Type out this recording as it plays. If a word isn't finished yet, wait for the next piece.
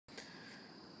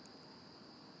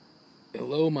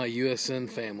Hello, my USN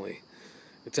family.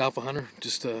 It's Alphahunter,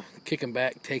 just kicking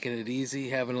back, taking it easy,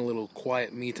 having a little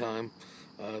quiet me time.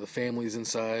 The family's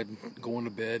inside, going to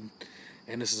bed,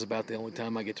 and this is about the only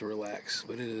time I get to relax.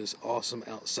 But it is awesome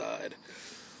outside.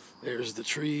 There's the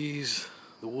trees,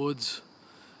 the woods,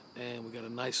 and we got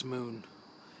a nice moon.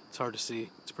 It's hard to see,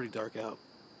 it's pretty dark out.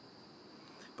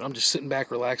 But I'm just sitting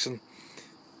back, relaxing.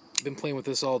 Been playing with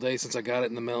this all day since I got it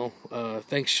in the mail.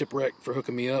 Thanks Shipwreck for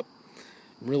hooking me up.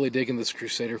 I'm really digging this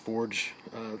Crusader Forge.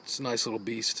 It's a nice little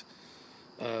beast.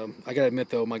 I gotta admit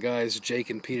though, my guys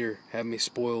Jake and Peter have me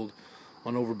spoiled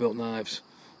on overbuilt knives.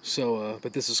 So,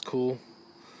 but this is cool.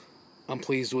 I'm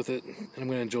pleased with it, and I'm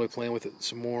gonna enjoy playing with it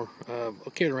some more. I'll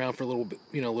carry it around for a little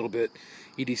bit,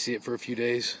 EDC it for a few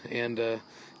days, and then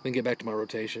get back to my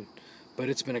rotation. But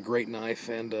it's been a great knife,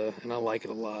 and I like it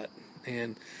a lot.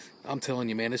 And I'm telling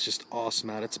you, man, it's just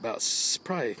awesome out. It's about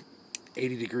probably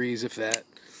 80 degrees, if that.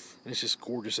 And it's just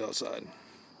gorgeous outside,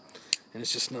 and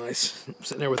it's just nice. I'm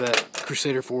sitting there with that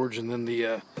Crusader Forge, and then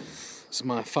this is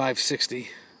my 560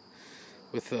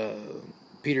 with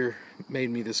Peter made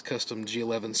me this custom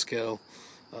G11 scale.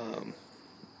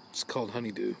 It's called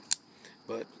Honeydew,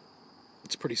 but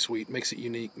it's pretty sweet. Makes it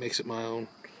unique, makes it my own.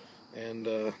 And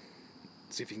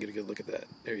see if you can get a good look at that.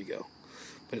 There you go.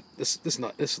 But this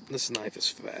knife is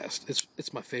fast.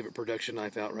 It's my favorite production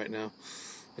knife out right now.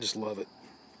 I just love it.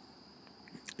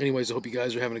 Anyways, I hope you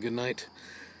guys are having a good night.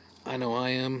 I know I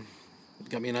am.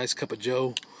 Got me a nice cup of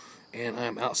joe, and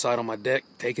I'm outside on my deck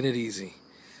taking it easy.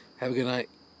 Have a good night.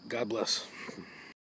 God bless.